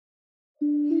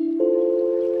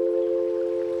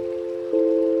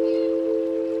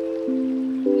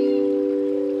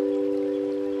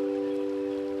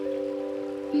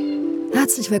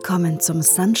Herzlich willkommen zum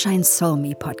Sunshine Soul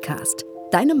Me Podcast,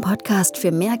 deinem Podcast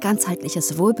für mehr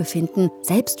ganzheitliches Wohlbefinden,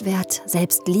 Selbstwert,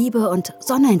 Selbstliebe und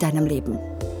Sonne in deinem Leben.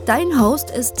 Dein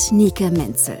Host ist Nike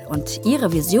Menzel und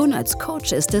ihre Vision als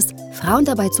Coach ist es, Frauen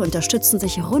dabei zu unterstützen,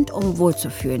 sich rundum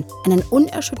wohlzufühlen, einen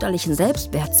unerschütterlichen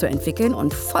Selbstwert zu entwickeln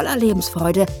und voller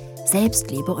Lebensfreude,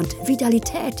 Selbstliebe und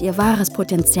Vitalität ihr wahres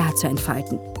Potenzial zu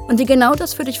entfalten. Und wie genau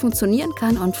das für dich funktionieren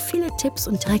kann und viele Tipps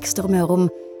und Tricks drumherum,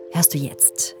 hörst du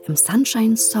jetzt im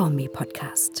Sunshine Soul Me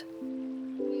Podcast.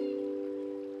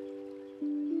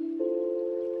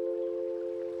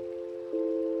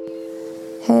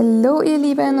 Hallo ihr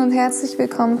Lieben und herzlich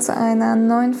willkommen zu einer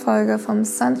neuen Folge vom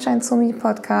Sunshine Soul Me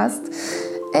Podcast.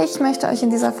 Ich möchte euch in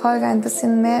dieser Folge ein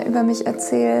bisschen mehr über mich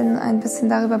erzählen, ein bisschen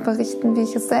darüber berichten, wie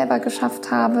ich es selber geschafft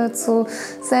habe, zu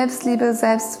Selbstliebe,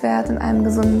 Selbstwert in einem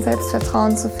gesunden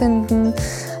Selbstvertrauen zu finden.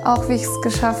 Auch wie ich es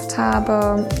geschafft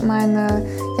habe, meine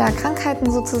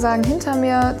Krankheiten sozusagen hinter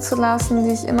mir zu lassen,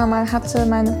 die ich immer mal hatte,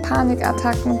 meine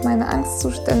Panikattacken und meine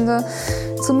Angstzustände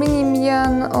zu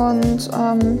minimieren und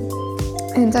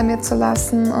hinter mir zu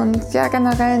lassen und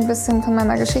generell ein bisschen von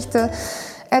meiner Geschichte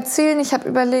erzählen. Ich habe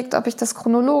überlegt, ob ich das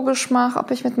chronologisch mache,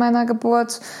 ob ich mit meiner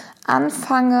Geburt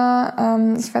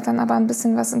anfange. Ich werde dann aber ein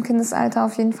bisschen was im Kindesalter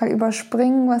auf jeden Fall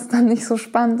überspringen, was dann nicht so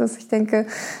spannend ist, ich denke.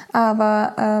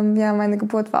 Aber meine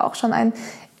Geburt war auch schon ein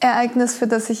Ereignis, für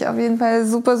das ich auf jeden Fall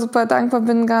super, super dankbar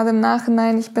bin, gerade im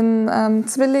Nachhinein. Ich bin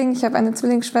Zwilling, ich habe eine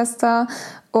Zwillingsschwester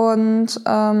und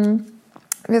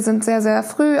wir sind sehr, sehr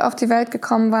früh auf die Welt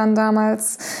gekommen, waren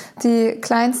damals die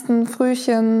kleinsten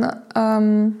Frühchen,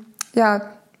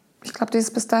 ich glaube, die es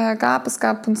bis daher gab. Es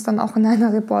gab uns dann auch in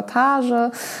einer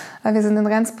Reportage. Wir sind in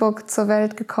Rendsburg zur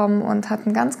Welt gekommen und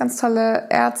hatten ganz, ganz tolle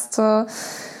Ärzte.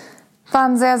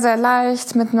 Waren sehr, sehr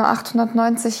leicht mit nur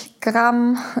 890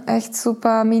 Gramm. Echt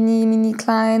super, mini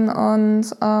klein.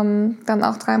 Und dann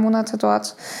auch 3 Monate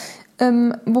dort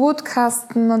im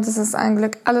Brutkasten. Und es ist ein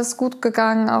Glück alles gut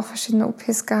gegangen. Auch verschiedene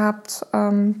OPs gehabt.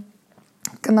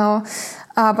 Genau.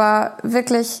 Aber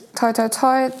wirklich toi toi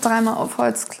toi, 3-mal auf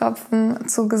Holz klopfen,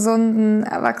 zu gesunden,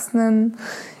 erwachsenen,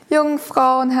 jungen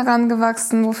Frauen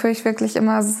herangewachsen, wofür ich wirklich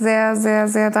immer sehr, sehr,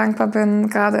 sehr dankbar bin.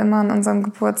 Gerade immer an unserem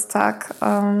Geburtstag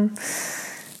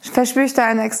verspüre ich da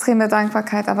eine extreme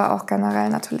Dankbarkeit, aber auch generell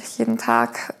natürlich jeden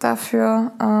Tag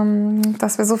dafür,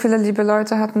 dass wir so viele liebe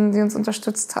Leute hatten, die uns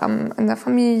unterstützt haben in der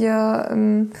Familie,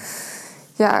 im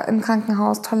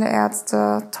Krankenhaus, tolle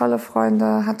Ärzte, tolle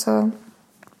Freunde hatte.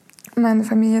 Meine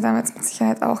Familie damals mit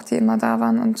Sicherheit auch, die immer da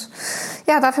waren. Und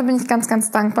dafür bin ich ganz,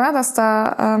 ganz dankbar, dass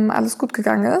da alles gut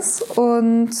gegangen ist.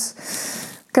 Und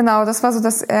genau, das war so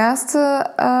das erste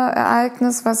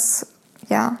Ereignis, was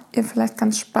ihr vielleicht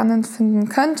ganz spannend finden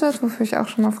könntet, wofür ich auch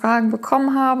schon mal Fragen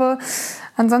bekommen habe.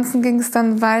 Ansonsten ging es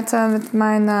dann weiter mit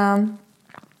meiner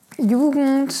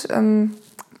Jugend,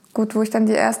 wo ich dann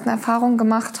die ersten Erfahrungen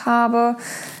gemacht habe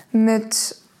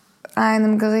mit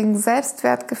einem geringen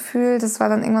Selbstwertgefühl. Das war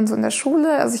dann irgendwann so in der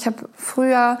Schule. Also ich habe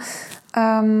früher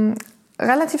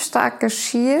relativ stark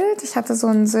geschielt. Ich hatte so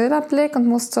einen Silberblick und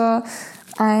musste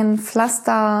ein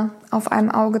Pflaster auf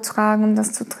einem Auge tragen, um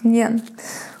das zu trainieren.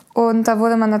 Und da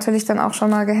wurde man natürlich dann auch schon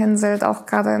mal gehänselt, auch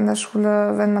gerade in der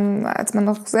Schule, als man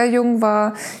noch sehr jung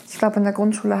war. Ich glaube, in der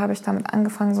Grundschule habe ich damit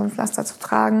angefangen, so ein Pflaster zu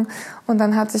tragen. Und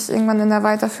dann hatte ich irgendwann in der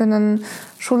weiterführenden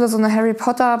Schule so eine Harry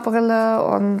Potter Brille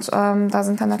und da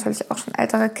sind dann natürlich auch schon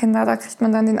ältere Kinder. Da kriegt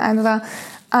man dann den einen oder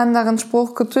anderen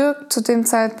Spruch gedrückt. Zu dem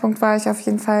Zeitpunkt war ich auf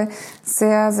jeden Fall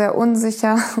sehr, sehr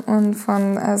unsicher und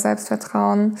von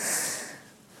Selbstvertrauen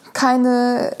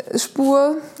keine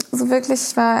Spur. So wirklich,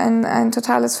 ich war ein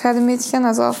totales Pferdemädchen.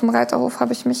 Also auf dem Reiterhof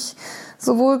habe ich mich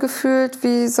so wohl gefühlt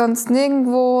wie sonst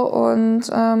nirgendwo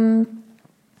und habe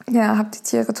die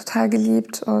Tiere total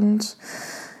geliebt. Und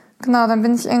genau, dann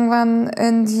bin ich irgendwann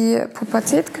in die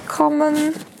Pubertät gekommen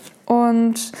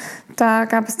und da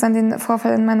gab es dann den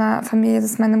Vorfall in meiner Familie,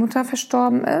 dass meine Mutter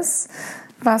verstorben ist,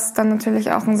 was dann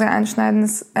natürlich auch ein sehr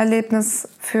einschneidendes Erlebnis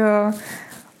für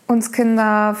uns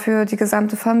Kinder, für die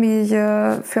gesamte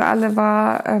Familie, für alle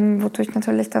war, wodurch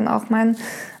natürlich dann auch mein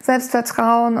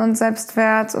Selbstvertrauen und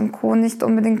Selbstwert und Co. nicht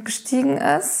unbedingt gestiegen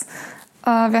ist.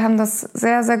 Wir haben das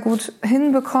sehr, sehr gut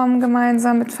hinbekommen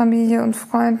gemeinsam mit Familie und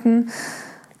Freunden.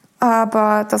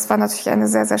 Aber das war natürlich eine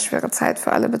sehr, sehr schwere Zeit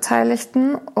für alle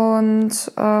Beteiligten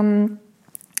und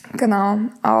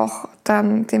auch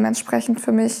dann dementsprechend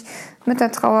für mich mit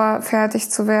der Trauer fertig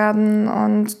zu werden.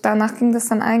 Und danach ging das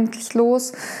dann eigentlich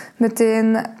los mit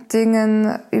den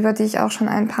Dingen, über die ich auch schon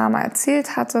ein paar Mal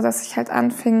erzählt hatte, dass ich halt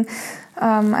anfing,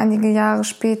 einige Jahre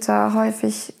später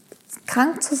häufig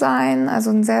krank zu sein, also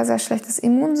ein sehr, sehr schlechtes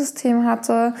Immunsystem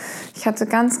hatte. Ich hatte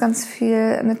ganz, ganz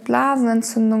viel mit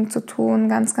Blasenentzündung zu tun,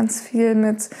 ganz, ganz viel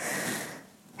mit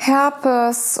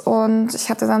Herpes und ich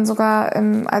hatte dann sogar,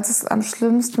 als es am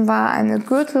schlimmsten war, eine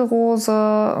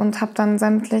Gürtelrose und habe dann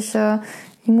sämtliche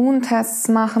Immuntests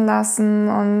machen lassen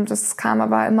und es kam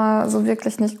aber immer so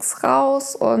wirklich nichts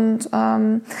raus und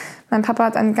mein Papa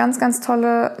hat eine ganz, ganz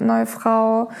tolle neue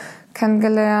Frau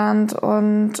kennengelernt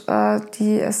und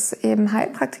die ist eben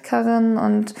Heilpraktikerin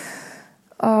und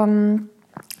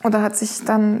oder hat sich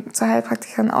dann zur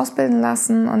Heilpraktikerin ausbilden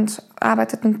lassen und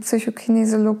arbeitet mit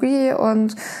Psychokinesiologie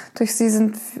und durch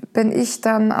sie bin ich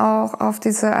dann auch auf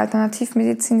diese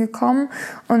Alternativmedizin gekommen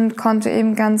und konnte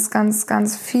eben ganz, ganz,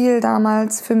 ganz viel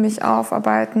damals für mich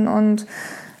aufarbeiten und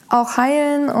auch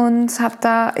heilen und habe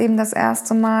da eben das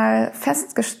erste Mal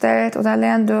festgestellt oder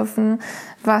lernen dürfen,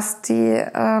 was die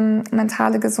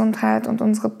mentale Gesundheit und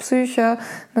unsere Psyche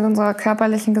mit unserer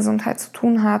körperlichen Gesundheit zu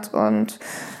tun hat und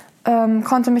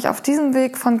konnte mich auf diesem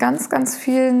Weg von ganz, ganz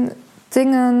vielen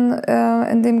Dingen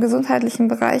in dem gesundheitlichen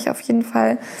Bereich auf jeden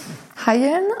Fall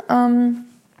heilen.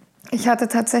 Ich hatte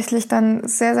tatsächlich dann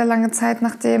sehr, sehr lange Zeit,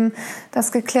 nachdem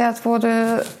das geklärt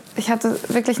wurde, ich hatte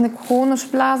wirklich eine chronische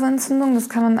Blasenentzündung, das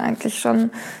kann man eigentlich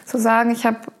schon so sagen. Ich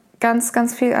habe ganz,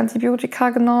 ganz viel Antibiotika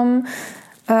genommen,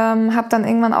 habe dann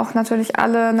irgendwann auch natürlich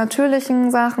alle natürlichen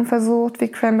Sachen versucht, wie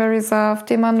Cranberry-Saft,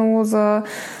 Demanose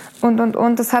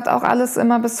und. Das hat auch alles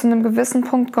immer bis zu einem gewissen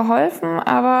Punkt geholfen,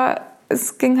 aber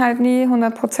es ging halt nie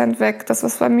 100% weg. Das,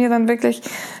 was bei mir dann wirklich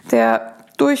der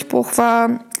Durchbruch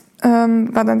war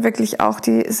dann wirklich auch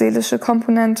die seelische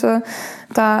Komponente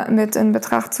da mit in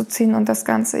Betracht zu ziehen und das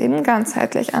Ganze eben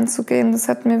ganzheitlich anzugehen. Das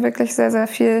hat mir wirklich sehr, sehr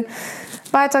viel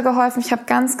weitergeholfen. Ich habe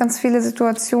ganz, ganz viele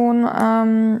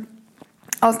Situationen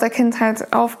aus der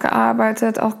Kindheit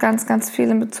aufgearbeitet, auch ganz, ganz viel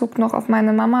in Bezug noch auf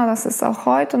meine Mama. Das ist auch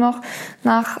heute noch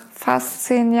nach fast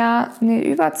 10 Jahren,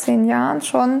 über 10 Jahren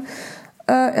schon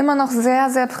immer noch sehr,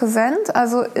 sehr präsent.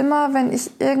 Also immer, wenn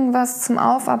ich irgendwas zum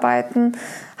Aufarbeiten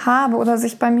habe oder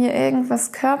sich bei mir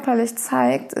irgendwas körperlich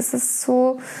zeigt, ist es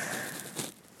so,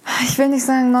 ich will nicht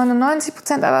sagen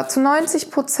 99%, aber zu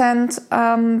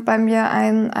 90% bei mir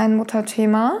ein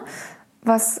Mutterthema,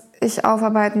 was ich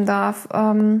aufarbeiten darf.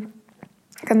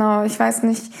 Genau, ich weiß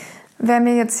nicht, wer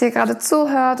mir jetzt hier gerade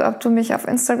zuhört, ob du mich auf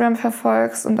Instagram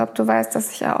verfolgst und ob du weißt,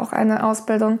 dass ich ja auch eine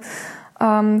Ausbildung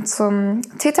zum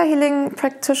Theta Healing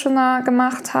Practitioner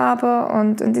gemacht habe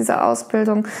und in dieser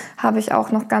Ausbildung habe ich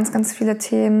auch noch ganz, ganz viele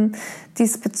Themen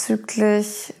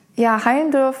diesbezüglich heilen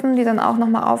dürfen, die dann auch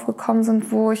nochmal aufgekommen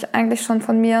sind, wo ich eigentlich schon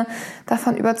von mir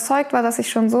davon überzeugt war, dass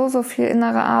ich schon so viel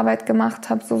innere Arbeit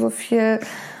gemacht habe, so viel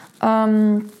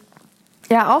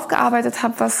aufgearbeitet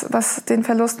habe, was den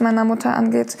Verlust meiner Mutter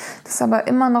angeht, dass aber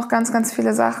immer noch ganz, ganz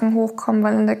viele Sachen hochkommen,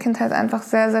 weil in der Kindheit einfach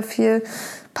sehr, sehr viel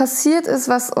passiert ist,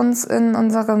 was uns in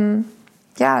unserer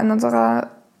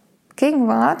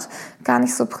Gegenwart gar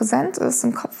nicht so präsent ist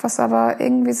im Kopf, was aber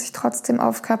irgendwie sich trotzdem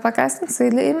auf Körper, Geist und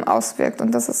Seele eben auswirkt.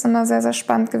 Und das ist immer sehr, sehr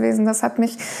spannend gewesen. Das hat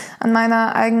mich an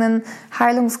meiner eigenen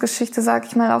Heilungsgeschichte, sag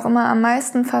ich mal, auch immer am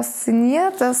meisten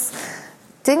fasziniert, dass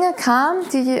Dinge kamen,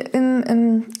 die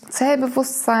im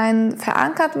Zellbewusstsein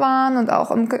verankert waren und auch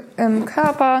im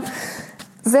Körper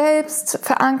selbst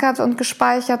verankert und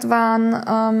gespeichert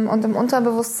waren und im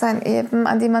Unterbewusstsein eben,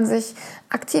 an die man sich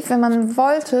aktiv, wenn man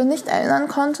wollte, nicht erinnern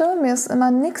konnte. Mir ist immer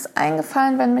nichts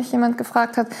eingefallen, wenn mich jemand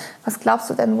gefragt hat, was glaubst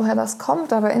du denn, woher das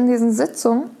kommt? Aber in diesen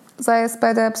Sitzungen, sei es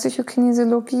bei der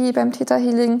Psychokinesiologie, beim Theta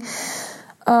Healing,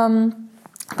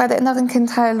 bei der inneren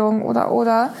Kindheilung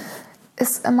oder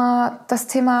ist immer das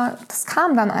Thema, das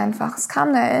kam dann einfach. Es kam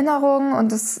eine Erinnerung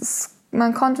und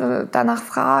man konnte danach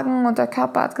fragen und der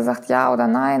Körper hat gesagt ja oder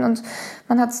nein und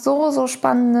man hat so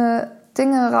spannende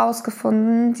Dinge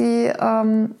rausgefunden, die,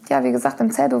 wie gesagt,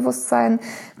 im Zellbewusstsein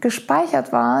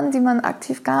gespeichert waren, die man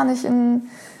aktiv gar nicht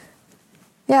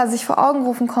sich vor Augen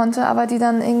rufen konnte, aber die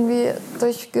dann irgendwie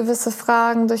durch gewisse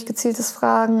Fragen, durch gezieltes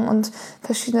Fragen und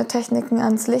verschiedene Techniken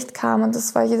ans Licht kamen. Und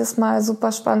es war jedes Mal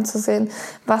super spannend zu sehen,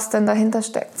 was denn dahinter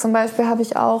steckt. Zum Beispiel habe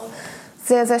ich auch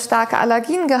sehr, sehr starke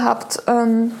Allergien gehabt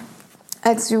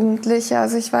als Jugendliche.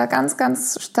 Also ich war ganz,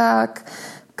 ganz stark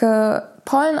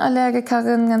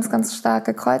Pollenallergikerin, ganz, ganz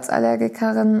starke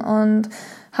Kreuzallergikerin und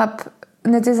habe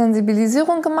eine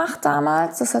Desensibilisierung gemacht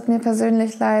damals. Das hat mir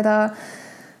persönlich leider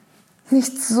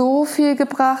nicht so viel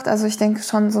gebracht. Also ich denke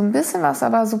schon so ein bisschen was,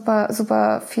 aber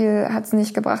super viel hat es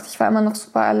nicht gebracht. Ich war immer noch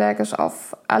super allergisch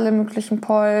auf alle möglichen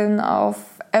Pollen, auf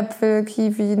Äpfel,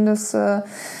 Kiwi, Nüsse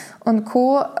und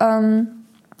Co.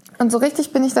 Und so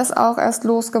richtig bin ich das auch erst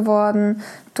losgeworden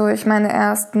durch meine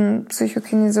ersten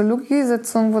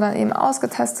Psychokinesiologie-Sitzungen, wo dann eben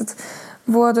ausgetestet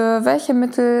wurde, welche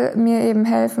Mittel mir eben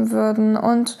helfen würden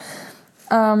und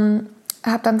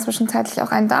habe dann zwischenzeitlich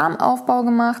auch einen Darmaufbau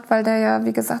gemacht, weil der ja,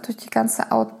 wie gesagt, durch die ganze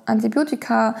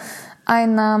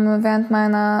Antibiotika-Einnahme während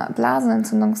meiner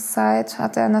Blasenentzündungszeit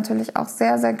hat er natürlich auch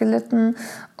sehr, sehr gelitten.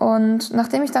 Und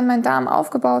nachdem ich dann meinen Darm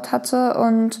aufgebaut hatte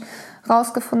und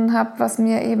rausgefunden habe, was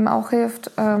mir eben auch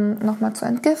hilft, nochmal zu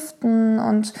entgiften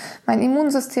und mein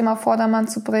Immunsystem auf Vordermann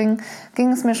zu bringen,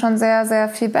 ging es mir schon sehr, sehr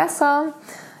viel besser.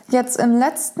 Jetzt im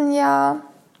letzten Jahr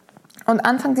und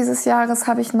Anfang dieses Jahres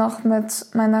habe ich noch mit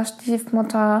meiner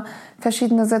Stiefmutter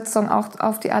verschiedene Sitzungen auch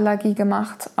auf die Allergie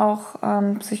gemacht, auch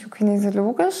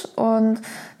psychokinesiologisch. Und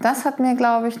das hat mir,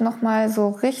 glaube ich, nochmal so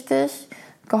richtig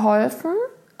geholfen.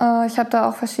 Ich habe da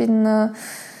auch verschiedene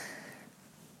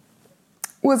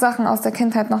Ursachen aus der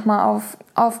Kindheit nochmal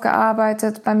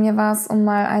aufgearbeitet. Bei mir war es, um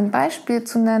mal ein Beispiel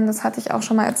zu nennen, das hatte ich auch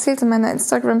schon mal erzählt in meiner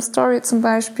Instagram-Story zum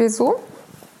Beispiel so.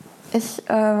 Ich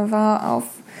war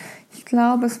ich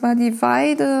glaube, es war die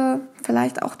Weide,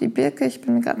 vielleicht auch die Birke, ich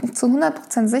bin mir gerade nicht zu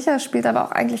 100% sicher, spielt aber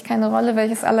auch eigentlich keine Rolle,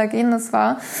 welches Allergen das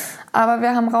war. Aber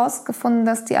wir haben herausgefunden,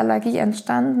 dass die Allergie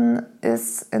entstanden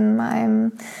ist in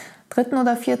meinem 3.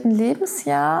 oder 4.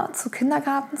 Lebensjahr zur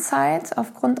Kindergartenzeit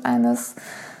aufgrund eines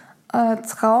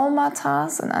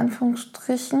Traumatas, in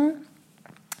Anführungsstrichen,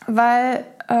 weil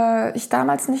ich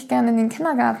damals nicht gerne in den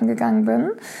Kindergarten gegangen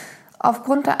bin,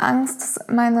 aufgrund der Angst, dass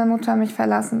meine Mutter mich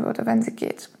verlassen würde, wenn sie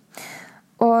geht.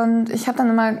 Und ich habe dann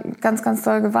immer ganz, ganz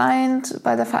doll geweint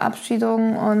bei der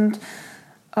Verabschiedung und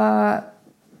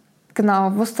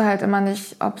wusste halt immer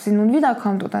nicht, ob sie nun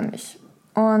wiederkommt oder nicht.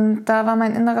 Und da war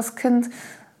mein inneres Kind,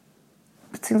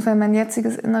 beziehungsweise mein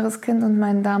jetziges inneres Kind und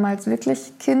mein damals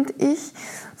wirklich Kind-Ich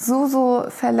so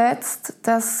verletzt,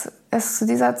 dass es zu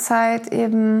dieser Zeit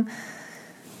eben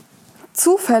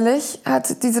zufällig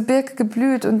hat diese Birke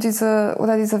geblüht und diese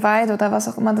Weide oder was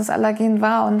auch immer das Allergen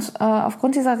war. Und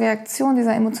aufgrund dieser Reaktion,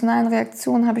 dieser emotionalen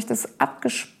Reaktion, habe ich das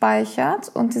abgespeichert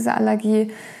und diese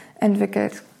Allergie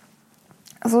entwickelt.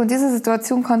 So, diese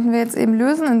Situation konnten wir jetzt eben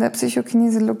lösen in der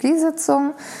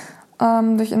Psychokinesiologie-Sitzung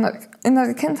durch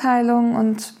innere Kindheilung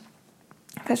und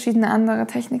verschiedene andere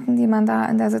Techniken, die man da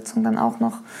in der Sitzung dann auch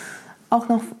noch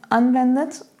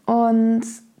anwendet. Und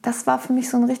das war für mich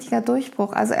so ein richtiger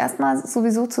Durchbruch. Also erstmal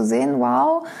sowieso zu sehen,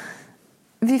 wow,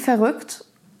 wie verrückt,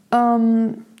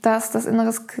 dass das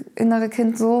innere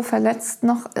Kind so verletzt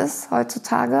noch ist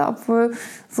heutzutage, obwohl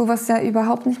sowas ja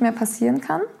überhaupt nicht mehr passieren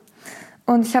kann.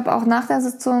 Und ich habe auch nach der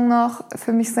Sitzung noch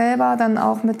für mich selber dann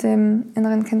auch mit dem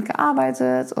inneren Kind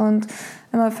gearbeitet und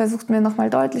immer versucht, mir nochmal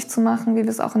deutlich zu machen, wie wir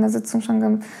es auch in der Sitzung schon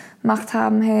gemacht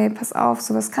haben, hey, pass auf,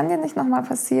 sowas kann dir nicht nochmal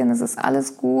passieren, es ist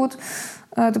alles gut.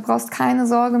 Du brauchst keine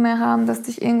Sorge mehr haben, dass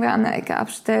dich irgendwer an der Ecke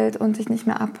abstellt und dich nicht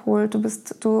mehr abholt. Du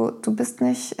bist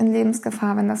nicht in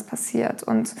Lebensgefahr, wenn das passiert.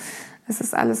 Und es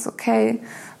ist alles okay.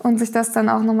 Und sich das dann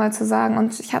auch nochmal zu sagen.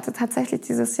 Und ich hatte tatsächlich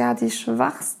dieses Jahr die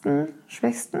schwächsten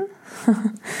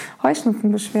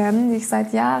Heuschnupfenbeschwerden, die ich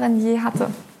seit Jahren je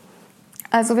hatte.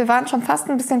 Also wir waren schon fast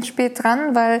ein bisschen spät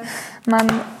dran, weil man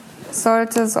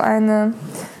sollte so eine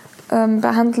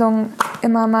Behandlung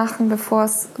immer machen, bevor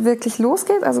es wirklich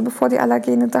losgeht, also bevor die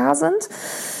Allergene da sind.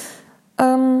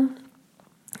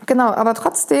 Aber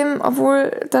trotzdem,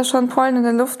 obwohl da schon Pollen in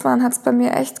der Luft waren, hat es bei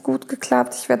mir echt gut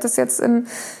geklappt. Ich werde das jetzt im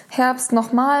Herbst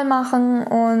nochmal machen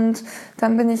und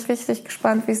dann bin ich richtig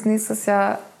gespannt, wie es nächstes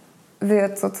Jahr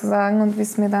wird sozusagen und wie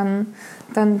es mir dann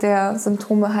der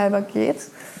Symptome halber geht.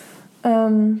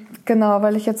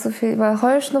 Weil ich jetzt so viel über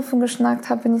Heuschnupfen geschnackt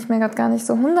habe, bin ich mir gerade gar nicht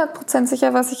so 100%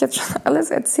 sicher, was ich jetzt schon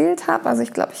alles erzählt habe. Also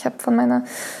ich glaube, ich habe von meiner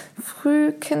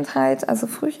Frühkindheit, also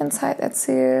Frühchenzeit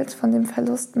erzählt, von dem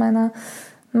Verlust meiner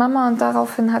Mama und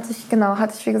daraufhin hatte ich,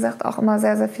 wie gesagt, auch immer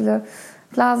sehr, sehr viele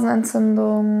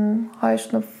Blasenentzündungen,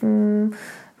 Heuschnupfen,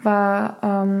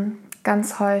 war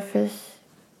ganz häufig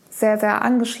sehr, sehr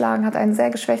angeschlagen, hat ein sehr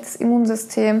geschwächtes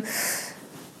Immunsystem.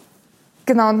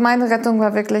 Und meine Rettung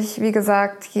war wirklich, wie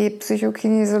gesagt, die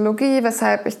Psychokinesiologie,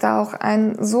 weshalb ich da auch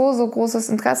ein so großes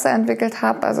Interesse entwickelt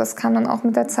habe. Also es kam dann auch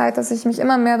mit der Zeit, dass ich mich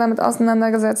immer mehr damit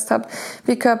auseinandergesetzt habe,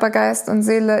 wie Körper, Geist und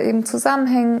Seele eben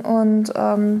zusammenhängen und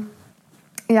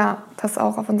das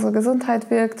auch auf unsere Gesundheit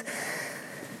wirkt.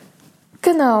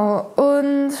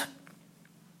 Und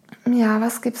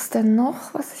was gibt's denn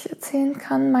noch, was ich erzählen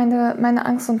kann? Meine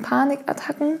Angst- und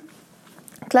Panikattacken.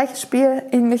 Gleiches Spiel,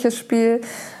 ähnliches Spiel.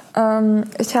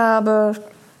 Ich habe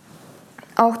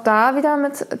auch da wieder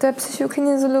mit der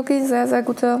Psychokinesiologie sehr, sehr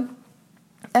gute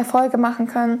Erfolge machen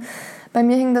können. Bei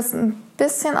mir hing das ein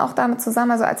bisschen auch damit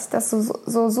zusammen, also als ich das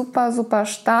so super, super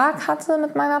stark hatte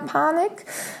mit meiner Panik,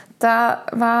 da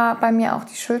war bei mir auch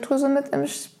die Schilddrüse mit im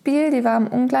Spiel, die war im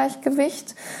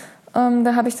Ungleichgewicht.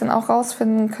 Da habe ich dann auch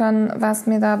rausfinden können, was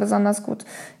mir da besonders gut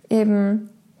eben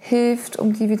hilft,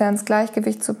 um die wieder ins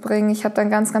Gleichgewicht zu bringen. Ich habe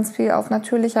dann ganz, ganz viel auf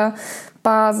natürlicher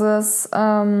Basis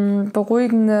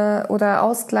beruhigende oder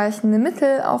ausgleichende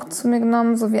Mittel auch zu mir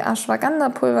genommen, so wie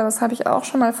Ashwagandha-Pulver, das habe ich auch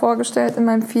schon mal vorgestellt in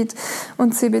meinem Feed,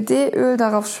 und CBD-Öl,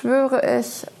 darauf schwöre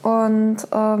ich. Und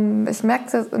ich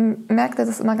merkte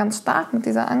das immer ganz stark mit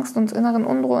dieser Angst und inneren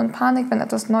Unruhe und Panik, wenn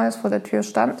etwas Neues vor der Tür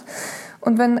stand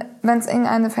und wenn es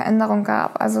irgendeine Veränderung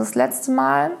gab. Also das letzte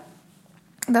Mal,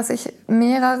 dass ich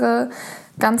mehrere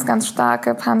ganz, ganz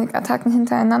starke Panikattacken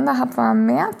hintereinander habe, war im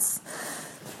März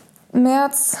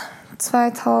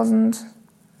 2019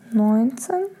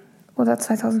 oder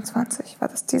 2020. War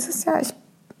das dieses Jahr? Ich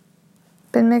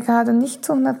bin mir gerade nicht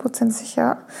zu 100%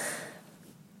 sicher.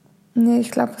 Nee,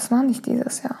 ich glaube, das war nicht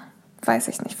dieses Jahr. Weiß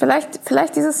ich nicht.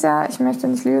 Vielleicht dieses Jahr, ich möchte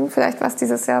nicht lügen, vielleicht war es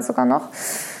dieses Jahr sogar noch.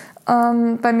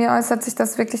 Bei mir äußert sich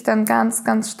das wirklich dann ganz,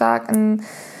 ganz stark in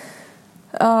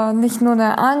nicht nur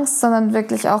der Angst, sondern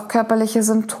wirklich auch körperliche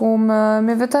Symptome.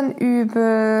 Mir wird dann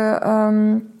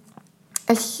übel.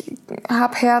 Ich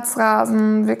habe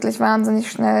Herzrasen, wirklich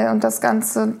wahnsinnig schnell, und das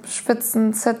ganze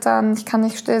Schwitzen, Zittern. Ich kann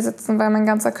nicht still sitzen, weil mein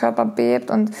ganzer Körper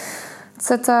bebt und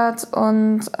zittert.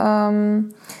 Und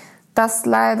das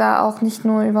leider auch nicht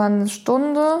nur über eine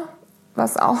Stunde,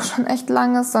 was auch schon echt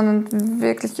lang ist, sondern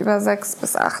wirklich über 6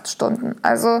 bis 8 Stunden.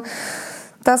 Also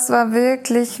das war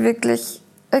wirklich, wirklich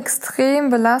extrem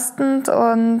belastend,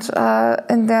 und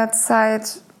in der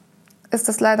Zeit ist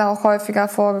das leider auch häufiger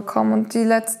vorgekommen. Und die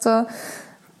letzte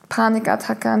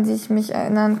Panikattacke, an die ich mich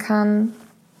erinnern kann,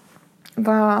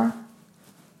 das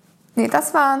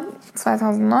war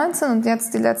 2019, und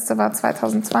jetzt die letzte war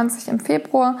 2020 im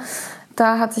Februar.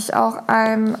 Da hatte ich auch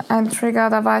einen Trigger,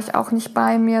 da war ich auch nicht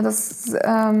bei mir. Das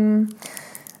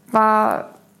war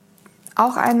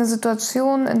auch eine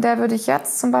Situation, in der würde ich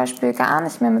jetzt zum Beispiel gar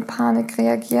nicht mehr mit Panik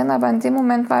reagieren, aber in dem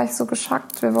Moment war ich so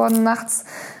geschockt. Wir wurden nachts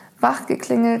wach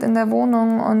geklingelt in der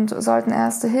Wohnung und sollten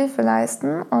erste Hilfe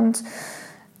leisten, und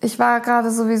ich war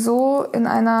gerade sowieso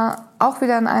auch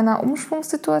wieder in einer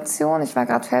Umschwungssituation. Ich war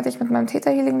gerade fertig mit meinem Theta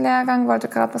Healing Lehrgang, wollte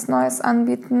gerade was Neues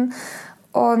anbieten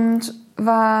und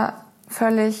war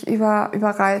völlig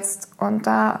überreizt, und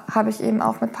da habe ich eben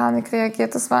auch mit Panik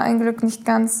reagiert. Das war ein Glück nicht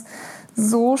ganz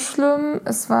so schlimm.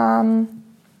 Es war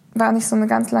nicht so eine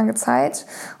ganz lange Zeit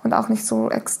und auch nicht so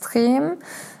extrem.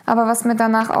 Aber was mir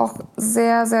danach auch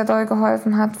sehr, sehr doll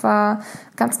geholfen hat, war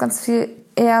ganz, ganz viel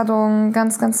Erdung,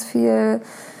 ganz, ganz viel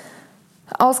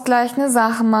ausgleichende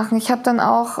Sachen machen. Ich habe dann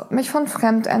auch mich von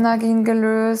Fremdenergien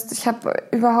gelöst. Ich habe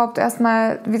überhaupt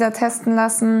erstmal wieder testen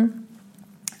lassen.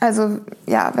 Also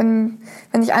ja, wenn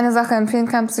ich eine Sache empfehlen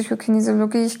kann,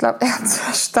 Psychokinesiologie, ich glaube, er hat es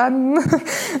verstanden.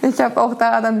 Ich habe auch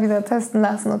da dann wieder testen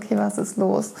lassen, okay, was ist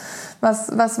los?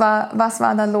 Was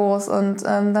war da los? Und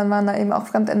dann waren da eben auch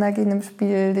Fremdenergien im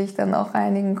Spiel, die ich dann auch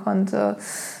reinigen konnte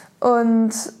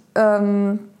und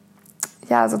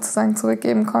sozusagen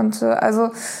zurückgeben konnte.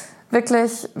 Also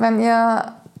wirklich, wenn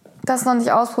ihr das noch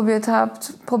nicht ausprobiert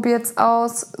habt, probiert's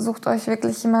aus, sucht euch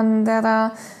wirklich jemanden, der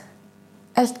da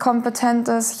echt kompetent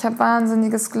ist. Ich habe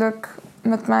wahnsinniges Glück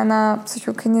mit meiner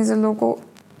Psychokinesiologin.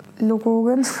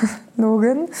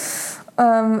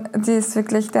 Die ist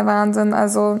wirklich der Wahnsinn.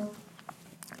 Also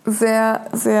sehr,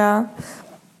 sehr,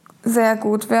 sehr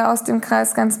gut. Wer aus dem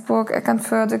Kreis Rendsburg,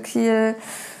 Eckernförde, Kiel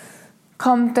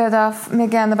kommt, der darf mir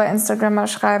gerne bei Instagram mal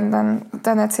schreiben.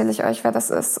 Dann erzähle ich euch, wer das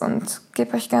ist, und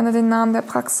gebe euch gerne den Namen der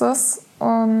Praxis.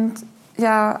 Und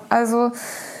ja, also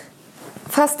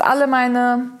fast alle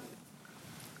meine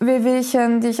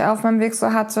Wehwehchen, die ich auf meinem Weg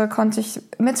so hatte, konnte ich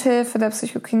mithilfe der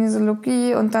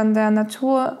Psychokinesiologie und dann der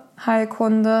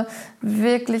Naturheilkunde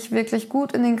wirklich, wirklich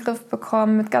gut in den Griff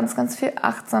bekommen, mit ganz, ganz viel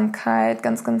Achtsamkeit,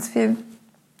 ganz, ganz viel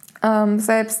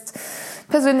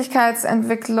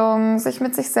Persönlichkeitsentwicklung, sich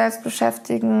mit sich selbst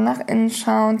beschäftigen, nach innen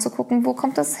schauen, zu gucken, wo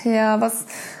kommt das her, was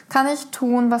kann ich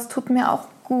tun, was tut mir auch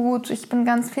gut. Ich bin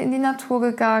ganz viel in die Natur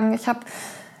gegangen. Ich habe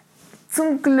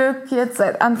zum Glück jetzt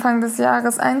seit Anfang des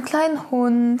Jahres einen kleinen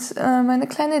Hund, meine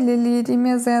kleine Lilly, die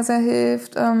mir sehr, sehr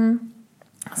hilft.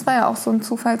 Das war ja auch so ein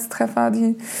Zufallstreffer,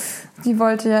 die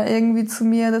wollte ja irgendwie zu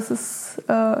mir, das ist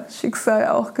Schicksal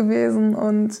auch gewesen,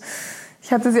 und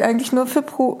ich hatte sie eigentlich nur zur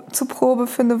Probe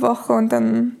für eine Woche, und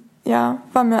dann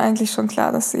war mir eigentlich schon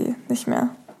klar, dass sie nicht mehr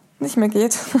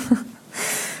geht.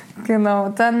 Genau,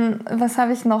 dann, was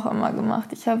habe ich noch immer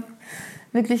gemacht? Ich habe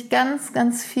wirklich ganz,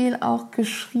 ganz viel auch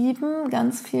geschrieben,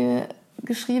 um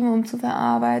zu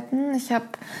verarbeiten. Ich habe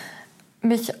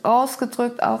mich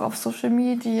ausgedrückt, auch auf Social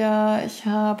Media. Ich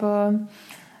habe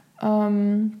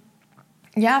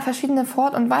verschiedene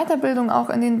Fort- und Weiterbildungen auch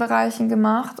in den Bereichen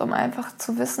gemacht, um einfach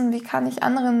zu wissen, wie kann ich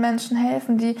anderen Menschen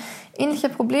helfen, die ähnliche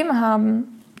Probleme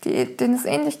haben, denen es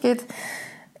ähnlich geht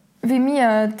wie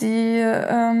mir, die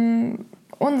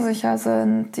unsicher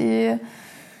sind, die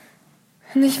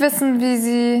nicht wissen, wie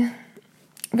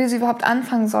sie überhaupt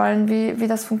anfangen sollen, wie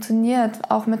das funktioniert,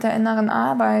 auch mit der inneren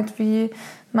Arbeit, wie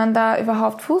man da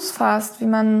überhaupt Fuß fasst, wie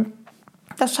man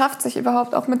das schafft, sich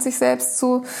überhaupt auch mit sich selbst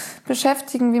zu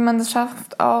beschäftigen, wie man es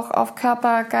schafft, auch auf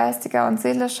Körper, geistiger und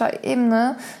seelischer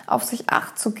Ebene auf sich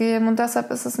Acht zu geben. Und deshalb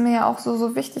ist es mir ja auch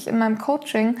so wichtig in meinem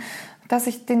Coaching, dass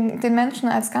ich den Menschen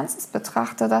als Ganzes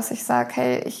betrachte, dass ich sage,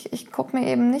 hey, ich gucke mir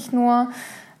eben nicht nur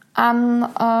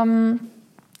an,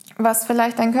 was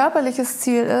vielleicht dein körperliches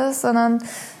Ziel ist, sondern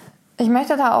ich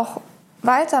möchte da auch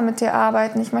weiter mit dir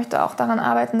arbeiten. Ich möchte auch daran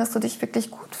arbeiten, dass du dich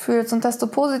wirklich gut fühlst und dass du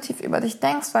positiv über dich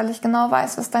denkst, weil ich genau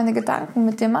weiß, was deine Gedanken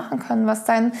mit dir machen können, was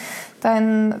dein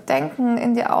Denken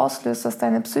in dir auslöst, was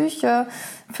deine Psyche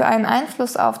für einen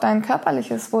Einfluss auf dein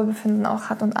körperliches Wohlbefinden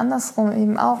auch hat und andersrum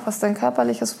eben auch, was dein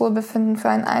körperliches Wohlbefinden für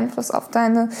einen Einfluss auf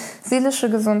deine seelische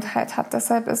Gesundheit hat.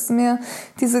 Deshalb ist mir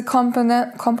diese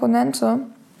Komponente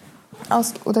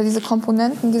oder diese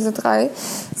Komponenten, diese 3,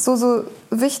 so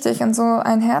wichtig und so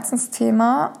ein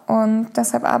Herzensthema. Und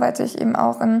deshalb arbeite ich eben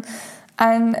auch in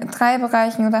allen 3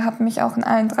 Bereichen oder habe mich auch in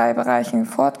allen 3 Bereichen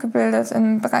fortgebildet,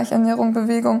 im Bereich Ernährung,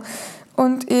 Bewegung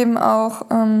und eben auch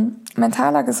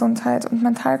mentaler Gesundheit und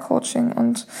Mentalcoaching.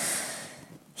 Und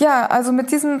ja, also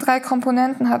mit diesen 3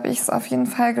 Komponenten habe ich es auf jeden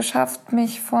Fall geschafft,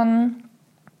 mich von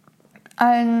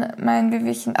allen meinen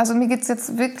Wehwehchen, also mir geht's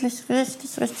jetzt wirklich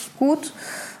richtig, richtig gut.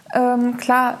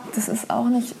 Klar, das ist auch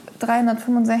nicht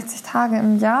 365 Tage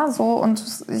im Jahr so und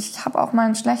ich habe auch mal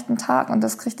einen schlechten Tag und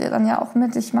das kriegt ihr dann ja auch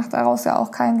mit. Ich mache daraus ja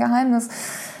auch kein Geheimnis.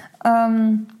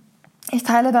 Ich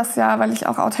teile das ja, weil ich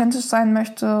auch authentisch sein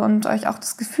möchte und euch auch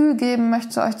das Gefühl geben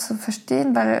möchte, euch zu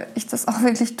verstehen, weil ich das auch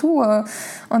wirklich tue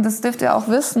und das dürft ihr auch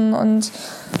wissen und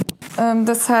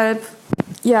deshalb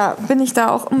bin ich da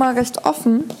auch immer recht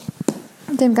offen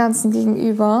dem Ganzen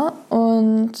gegenüber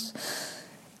und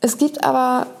es gibt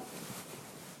aber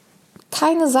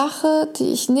keine Sache,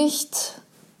 die ich nicht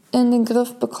in den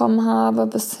Griff bekommen habe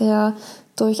bisher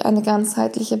durch eine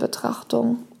ganzheitliche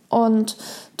Betrachtung und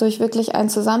durch wirklich ein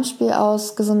Zusammenspiel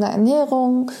aus gesunder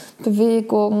Ernährung,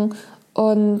 Bewegung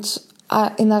und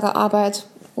innere Arbeit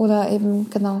oder eben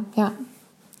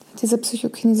diese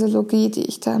Psychokinesiologie, die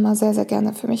ich da immer sehr, sehr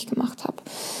gerne für mich gemacht habe.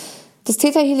 Das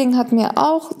Theta Healing hat mir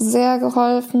auch sehr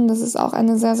geholfen. Das ist auch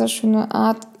eine sehr, sehr schöne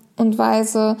Art und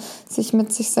Weise, sich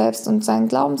mit sich selbst und seinen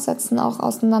Glaubenssätzen auch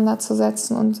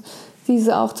auseinanderzusetzen und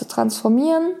diese auch zu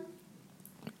transformieren.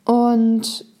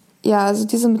 Und ja, also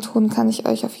diese Methoden kann ich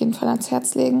euch auf jeden Fall ans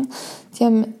Herz legen. Die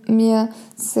haben mir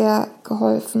sehr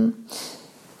geholfen.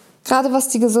 Gerade was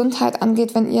die Gesundheit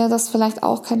angeht, wenn ihr das vielleicht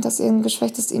auch kennt, dass ihr ein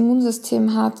geschwächtes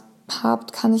Immunsystem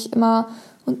habt, kann ich immer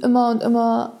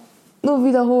nur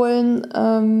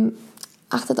wiederholen,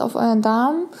 achtet auf euren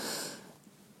Darm.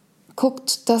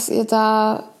 Guckt, dass ihr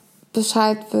da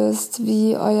Bescheid wisst,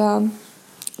 wie euer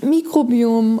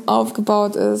Mikrobiom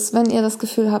aufgebaut ist. Wenn ihr das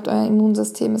Gefühl habt, euer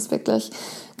Immunsystem ist wirklich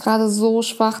gerade so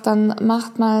schwach, dann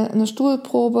macht mal eine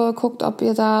Stuhlprobe, guckt, ob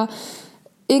ihr da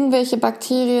irgendwelche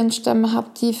Bakterienstämme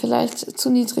habt, die vielleicht zu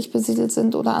niedrig besiedelt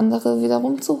sind oder andere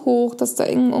wiederum zu hoch, dass da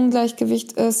irgendein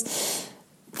Ungleichgewicht ist.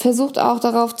 Versucht auch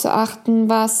darauf zu achten,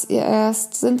 was ihr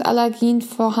esst. Sind Allergien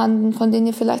vorhanden, von denen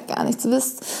ihr vielleicht gar nichts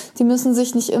wisst? Die müssen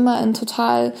sich nicht immer in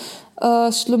total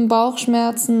schlimmen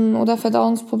Bauchschmerzen oder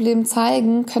Verdauungsproblemen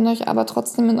zeigen, können euch aber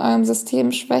trotzdem in eurem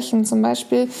System schwächen. Zum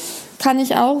Beispiel kann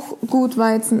ich auch gut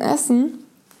Weizen essen,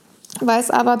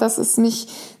 weiß aber, dass es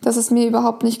mir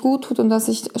überhaupt nicht gut tut und dass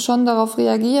ich schon darauf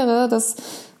reagiere, dass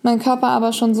mein Körper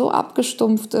aber schon so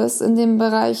abgestumpft ist in dem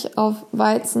Bereich auf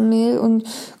Weizenmehl und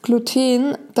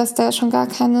Gluten, dass der schon gar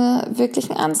keine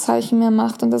wirklichen Anzeichen mehr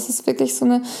macht und dass es wirklich so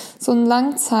ein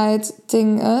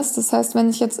Langzeitding ist. Das heißt,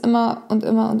 wenn ich jetzt immer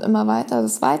weiter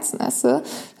das Weizen esse,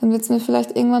 dann wird es mir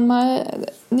vielleicht irgendwann mal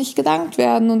nicht gedankt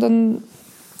werden und dann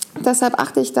deshalb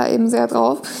achte ich da eben sehr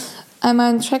drauf,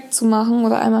 einmal einen Check zu machen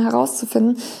oder einmal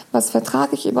herauszufinden, was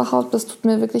vertrage ich überhaupt, das tut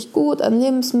mir wirklich gut an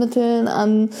Lebensmitteln,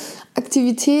 an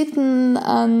Aktivitäten,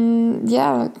 an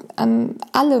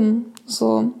allem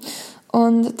so.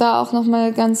 Und da auch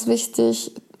nochmal ganz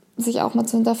wichtig, sich auch mal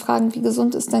zu hinterfragen, wie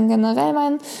gesund ist denn generell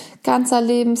mein ganzer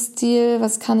Lebensstil,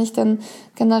 was kann ich denn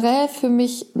generell für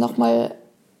mich nochmal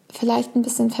vielleicht ein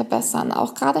bisschen verbessern,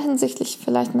 auch gerade hinsichtlich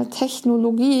vielleicht mit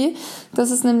Technologie. Das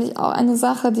ist nämlich auch eine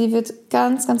Sache, die wird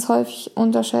ganz, ganz häufig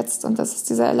unterschätzt und das ist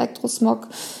dieser Elektrosmog.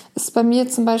 Ist bei mir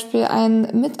zum Beispiel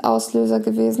ein Mitauslöser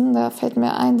gewesen, da fällt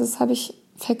mir ein, das habe ich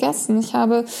vergessen. Ich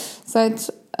habe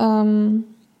seit 3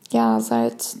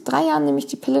 Jahren nehme ich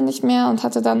die Pille nicht mehr und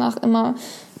hatte danach immer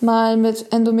mal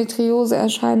mit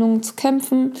Endometriose-Erscheinungen zu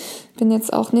kämpfen. Bin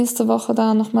jetzt auch nächste Woche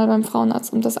da nochmal beim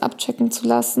Frauenarzt, um das abchecken zu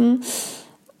lassen.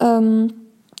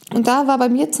 Und da war bei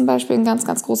mir zum Beispiel ein ganz,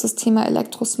 ganz großes Thema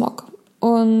Elektrosmog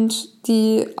und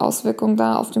die Auswirkungen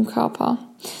da auf den Körper.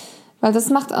 Weil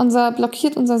das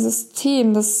blockiert unser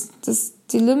System.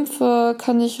 Die Lymphe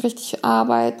kann nicht richtig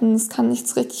arbeiten, es kann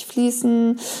nichts richtig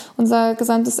fließen. Unser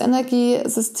gesamtes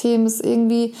Energiesystem ist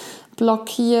irgendwie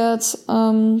blockiert.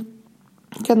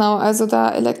 Genau, also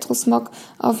da Elektrosmog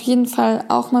auf jeden Fall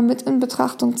auch mal mit in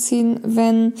Betrachtung ziehen,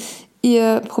 wenn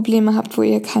ihr Probleme habt, wo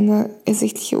ihr keine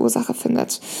ersichtliche Ursache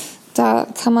findet. Da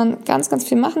kann man ganz, ganz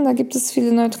viel machen. Da gibt es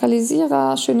viele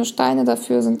Neutralisierer. Schöne Steine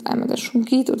dafür sind einmal der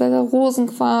Schungit oder der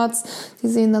Rosenquarz. Die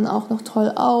sehen dann auch noch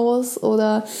toll aus.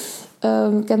 Oder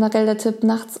generell der Tipp,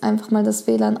 nachts einfach mal das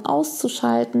WLAN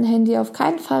auszuschalten. Handy auf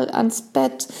keinen Fall ans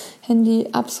Bett. Handy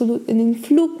absolut in den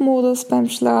Flugmodus beim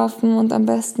Schlafen und am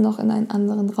besten noch in einen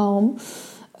anderen Raum.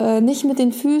 Nicht mit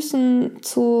den Füßen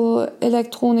zu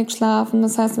Elektronik schlafen.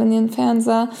 Das heißt, wenn ihr einen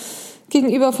Fernseher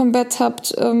gegenüber vom Bett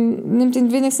habt, nehmt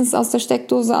ihn wenigstens aus der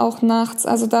Steckdose auch nachts.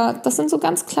 Also das sind so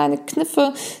ganz kleine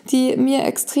Kniffe, die mir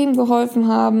extrem geholfen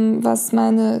haben, was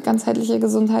meine ganzheitliche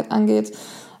Gesundheit angeht.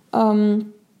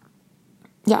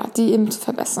 Die eben zu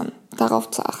verbessern,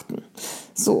 darauf zu achten.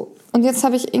 So, und jetzt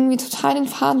habe ich irgendwie total den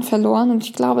Faden verloren und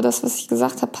ich glaube, das, was ich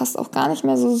gesagt habe, passt auch gar nicht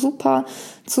mehr so super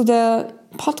zu der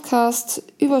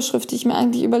Podcast-Überschrift, die ich mir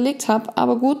eigentlich überlegt habe.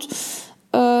 Aber gut,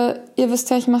 ihr wisst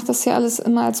ja, ich mache das hier alles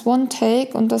immer als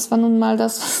One-Take und das war nun mal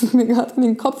das, was mir gerade in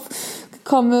den Kopf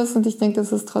gekommen ist und ich denke,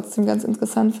 das ist trotzdem ganz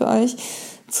interessant für euch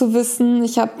zu wissen.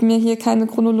 Ich habe mir hier keine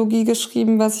Chronologie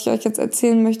geschrieben, was ich euch jetzt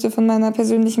erzählen möchte von meiner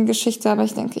persönlichen Geschichte, aber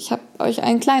ich denke, ich habe euch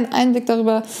einen kleinen Einblick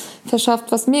darüber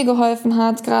verschafft, was mir geholfen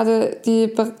hat. Gerade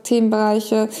die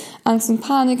Themenbereiche Angst und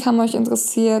Panik haben euch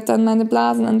interessiert, dann meine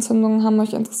Blasenentzündungen haben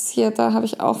euch interessiert, da habe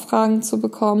ich auch Fragen zu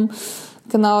bekommen.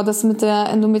 Genau, das mit der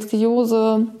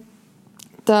Endometriose,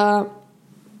 da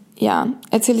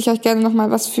erzähle ich euch gerne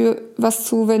nochmal was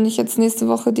zu, wenn ich jetzt nächste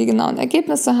Woche die genauen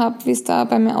Ergebnisse habe, wie es da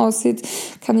bei mir aussieht,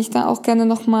 kann ich da auch gerne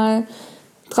nochmal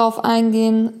drauf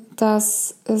eingehen.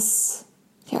 Das ist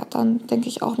dann denke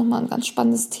ich auch nochmal ein ganz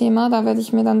spannendes Thema. Da werde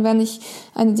ich mir dann, wenn ich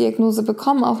eine Diagnose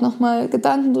bekomme, auch nochmal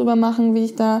Gedanken drüber machen, wie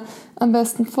ich da am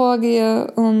besten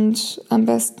vorgehe und am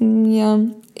besten mir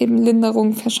eben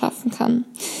Linderung verschaffen kann.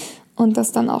 Und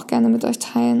das dann auch gerne mit euch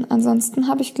teilen. Ansonsten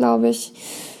habe ich, glaube ich,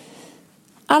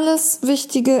 alles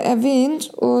Wichtige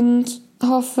erwähnt und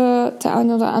hoffe, der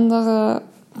eine oder andere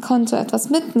konnte etwas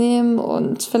mitnehmen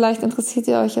und vielleicht interessiert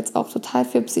ihr euch jetzt auch total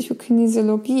für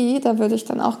Psychokinesiologie. Da würde ich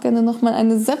dann auch gerne nochmal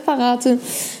eine separate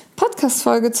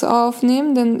Podcast-Folge zu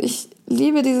aufnehmen, denn ich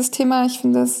liebe dieses Thema. Ich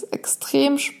finde es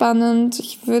extrem spannend.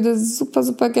 Ich würde super,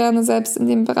 super gerne selbst in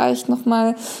dem Bereich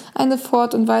nochmal eine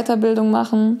Fort- und Weiterbildung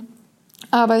machen.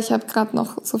 Aber ich habe gerade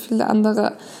noch so viele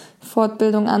andere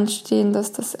Fortbildung anstehen,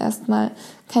 dass das erstmal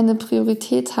keine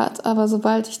Priorität hat. Aber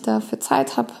sobald ich dafür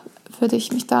Zeit habe, würde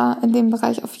ich mich da in dem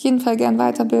Bereich auf jeden Fall gern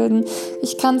weiterbilden.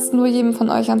 Ich kann es nur jedem von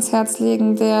euch ans Herz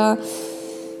legen, der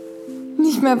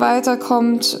nicht mehr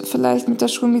weiterkommt, vielleicht mit der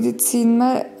Schulmedizin,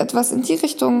 mal etwas in die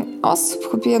Richtung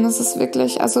auszuprobieren. Das ist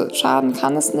wirklich, also schaden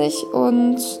kann es nicht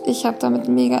und ich habe damit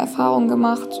mega Erfahrungen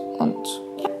gemacht und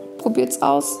probiert's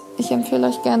aus. Ich empfehle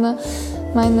euch gerne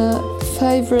meine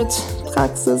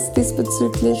Favorite-Praxis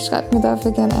diesbezüglich. Schreibt mir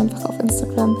dafür gerne einfach auf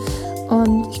Instagram.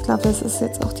 Und ich glaube, das ist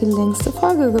jetzt auch die längste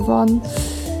Folge geworden.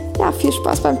 Ja, viel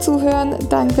Spaß beim Zuhören.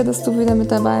 Danke, dass du wieder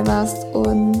mit dabei warst.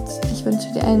 Und ich wünsche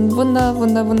dir einen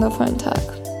wundervollen Tag.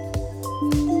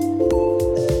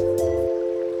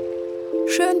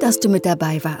 Schön, dass du mit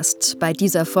dabei warst bei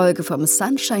dieser Folge vom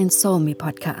Sunshine Soul Me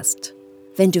Podcast.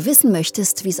 Wenn du wissen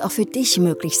möchtest, wie es auch für dich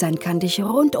möglich sein kann, dich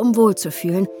rundum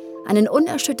wohlzufühlen, einen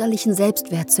unerschütterlichen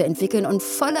Selbstwert zu entwickeln und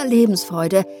voller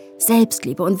Lebensfreude,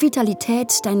 Selbstliebe und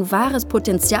Vitalität dein wahres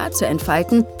Potenzial zu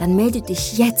entfalten, dann melde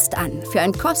dich jetzt an für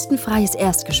ein kostenfreies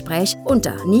Erstgespräch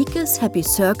unter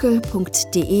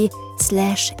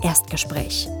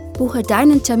nikeshappycircle.de/Erstgespräch. Buche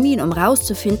deinen Termin, um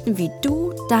rauszufinden, wie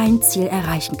du dein Ziel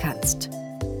erreichen kannst.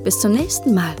 Bis zum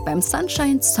nächsten Mal beim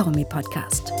Sunshine Soul Me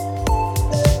Podcast.